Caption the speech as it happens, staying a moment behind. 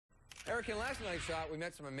Eric, in last night's shot, we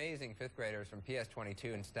met some amazing fifth graders from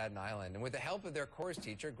PS22 in Staten Island. And with the help of their chorus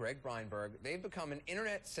teacher, Greg Breinberg, they've become an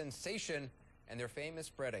internet sensation, and their fame is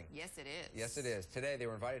spreading. Yes, it is. Yes, it is. Today, they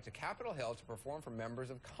were invited to Capitol Hill to perform for members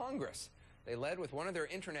of Congress. They led with one of their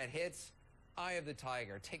internet hits, Eye of the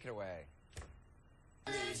Tiger. Take it away.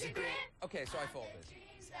 Okay, so I folded.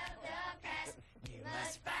 You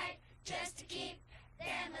must fight just to keep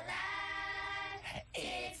them alive.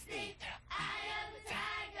 It's the eye of the tiger.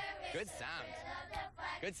 Good sound.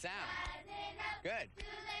 Good sound. Good. To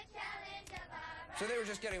the challenge of our So they were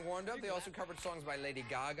just getting warmed up. They also covered songs by Lady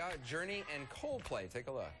Gaga, Journey, and Coldplay. Take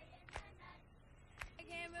a look. I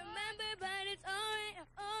can't remember, but it's alright,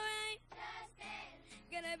 alright.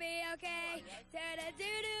 Gonna be okay.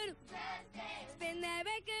 Do-do-do-do. Spin that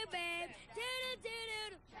record, babe.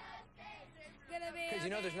 Do-do-do-do. Gonna be Because you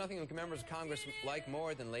know there's nothing members of Congress like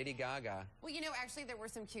more than Lady Gaga. Well, you know, actually, there were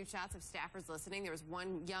some cute shots of staffers listening. There was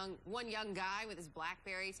one young guy with his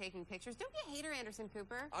BlackBerry taking pictures. Don't be a hater, Anderson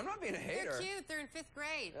Cooper. I'm not being a hater. They're cute. They're in 5th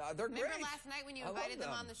grade. They're Remember great. last night when you I love invited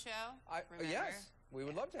them them on the show? Remember? Yes, we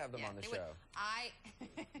would love to have them on the show.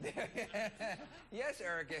 Yes,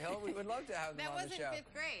 Erica Hill, we would love to have them That on the show. wasn't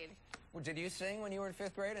 5th grade. Well, did you sing when you were in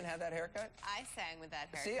 5th grade and had that haircut? I sang with that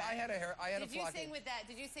haircut. See, I had a Did you flock sing of, with that?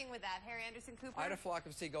 Did you sing with that hair, Anderson Cooper? I had a flock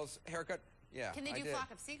of seagulls haircut. Yeah, Can they I do did.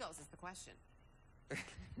 Flock of Seagulls is the question.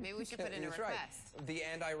 Maybe we should put in a That's request. right. The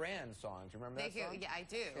And I Ran song. Do you remember that song? Yeah, I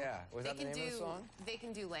do. Yeah. Was that the name of the song? They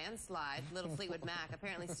can do Landslide, Little Fleetwood Mac.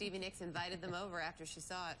 Apparently Stevie Nicks invited them over after she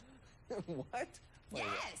saw it. What? Wait,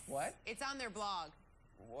 Yes! what? It's on their blog.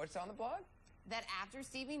 What's on the blog? That after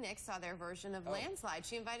Stevie Nicks saw their version of Landslide,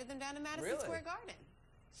 she invited them down to Madison Really? Square Garden.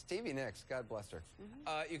 Stevie Nicks, God bless her.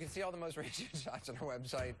 You can see all the most recent shots on our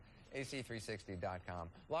website, ac360.com.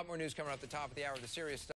 A lot more news coming up at the top of the hour. The serious stuff.